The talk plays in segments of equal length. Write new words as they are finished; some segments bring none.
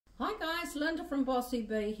Hi guys, Linda from Bossy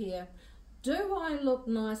Bee here. Do I look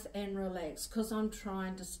nice and relaxed? Because I'm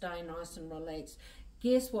trying to stay nice and relaxed.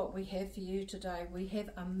 Guess what we have for you today? We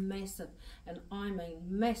have a massive, and I mean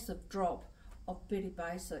massive drop of Betty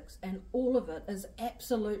Basics, and all of it is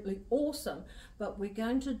absolutely awesome, but we're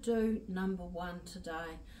going to do number one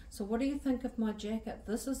today. So what do you think of my jacket?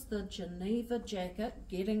 This is the Geneva jacket,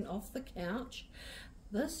 getting off the couch.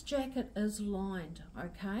 This jacket is lined,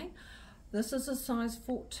 okay? This is a size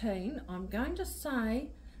 14. I'm going to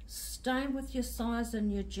say stay with your size in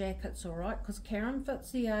your jackets, all right? Because Karen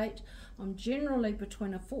fits the 8. I'm generally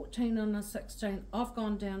between a 14 and a 16. I've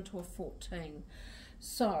gone down to a 14.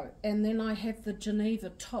 So, and then I have the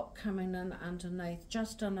Geneva top coming in underneath,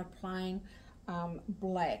 just in a plain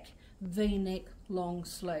black V-neck long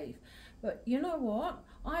sleeve. But you know what?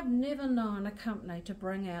 I've never known a company to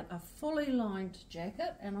bring out a fully lined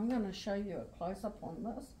jacket, and I'm going to show you a close-up on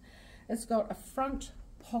this. It's got a front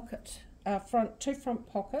pocket, two front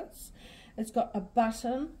pockets. It's got a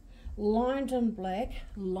button lined in black,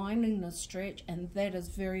 lining the stretch, and that is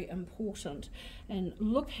very important. And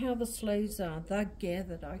look how the sleeves are. They're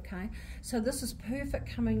gathered, okay? So this is perfect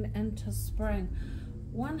coming into spring.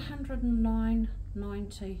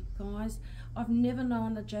 $109.90, guys. I've never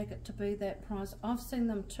known a jacket to be that price. I've seen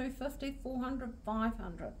them $250, $400,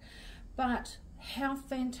 $500. But how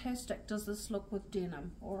fantastic does this look with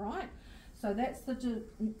denim, all right? So that's the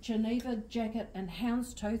Geneva jacket and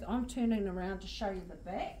houndstooth. I'm turning around to show you the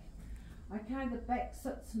back. Okay, the back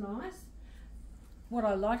sits nice. What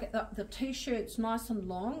I like, the t-shirt's nice and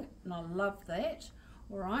long, and I love that.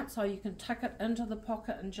 All right, so you can tuck it into the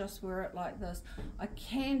pocket and just wear it like this. I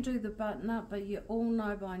can do the button up, but you all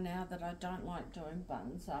know by now that I don't like doing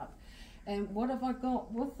buttons up. And what have I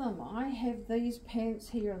got with them? I have these pants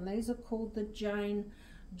here, and these are called the Jane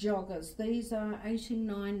joggers. These are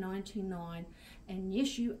 $89.99, and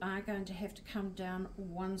yes, you are going to have to come down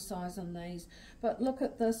one size in these. But look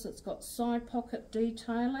at this, it's got side pocket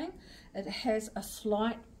detailing. It has a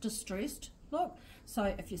slight distressed look,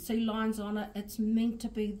 so if you see lines on it, it's meant to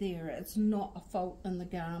be there. It's not a fault in the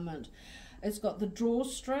garment. It's got the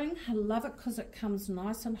drawstring. I love it because it comes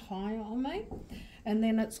nice and high on me. And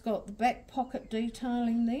then it's got the back pocket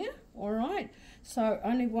detailing there, all right? So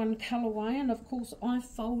only one colorway, and of course I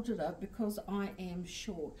folded it because I am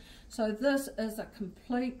short. So this is a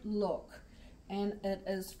complete look, and it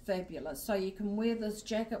is fabulous. So you can wear this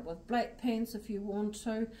jacket with black pants if you want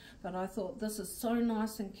to, but I thought this is so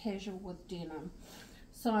nice and casual with denim.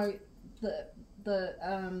 So the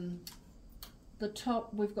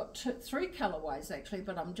top, we've got three colorways actually,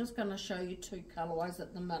 but I'm just going to show you two colorways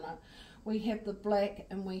at the minute. We have the black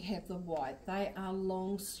and we have the white. They are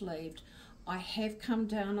long sleeved. I have come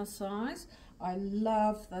down a size. I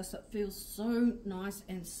love this. It feels so nice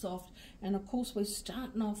and soft. And of course we're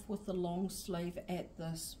starting off with the long sleeve at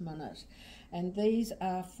this minute. And these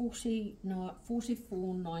are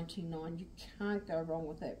 $44.99. You can't go wrong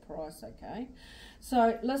with that price, okay?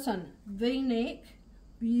 So listen, V-neck,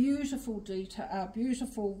 beautiful detail,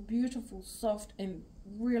 beautiful, soft, and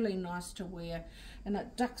really nice to wear, and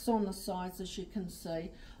it ducks on the sides, as you can see.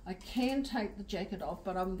 I can take the jacket off,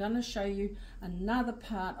 but I'm going to show you another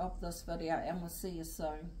part of this video, and we'll see you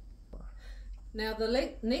soon. Now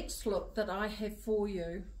the next look that I have for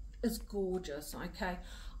you is gorgeous, okay?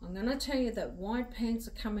 I'm going to tell you that wide pants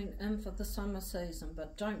are coming in for the summer season,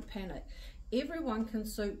 but don't panic. Everyone can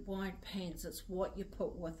suit wide pants. It's what you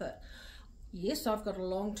put with it. Yes, I've got a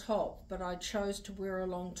long top, but I chose to wear a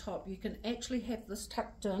long top. You can actually have this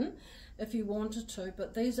tucked in if you wanted to,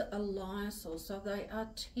 but these are lyocell, so they are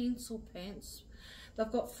tencel pants.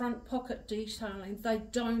 They've got front pocket detailing. They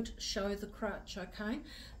don't show the crotch, okay?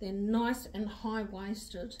 They're nice and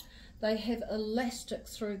high-waisted. They have elastic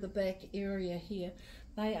through the back area here.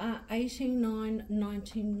 They are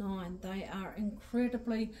 $89.99. They are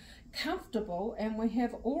incredibly comfortable, and we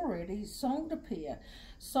have already sold a pair.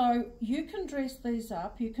 So you can dress these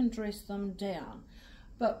up, you can dress them down.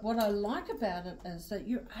 But what I like about it is that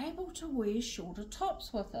you're able to wear shorter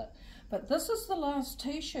tops with it. But this is the last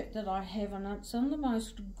t-shirt that I have, and it's in the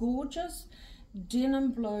most gorgeous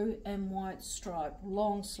denim blue and white stripe,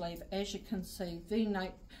 long sleeve, as you can see,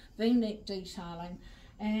 V-neck detailing.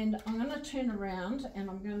 And I'm going to turn around and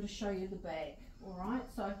I'm going to show you the back, all right?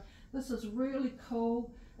 So this is really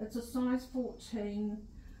cool. It's a size 14,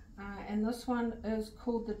 and this one is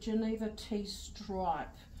called the Geneva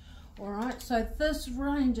T-stripe. All right, so this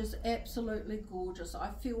range is absolutely gorgeous.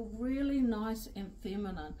 I feel really nice and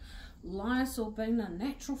feminine. Lyocell being a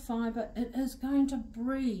natural fibre, it is going to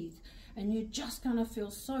breathe and you're just going to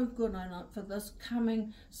feel so good in it for this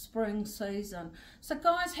coming spring season. So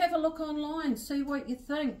guys, have a look online, see what you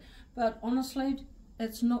think, but honestly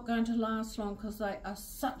it's not going to last long because they are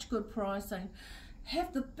such good pricing.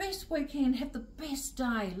 Have the best weekend, have the best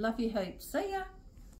day. Love you heaps. See ya.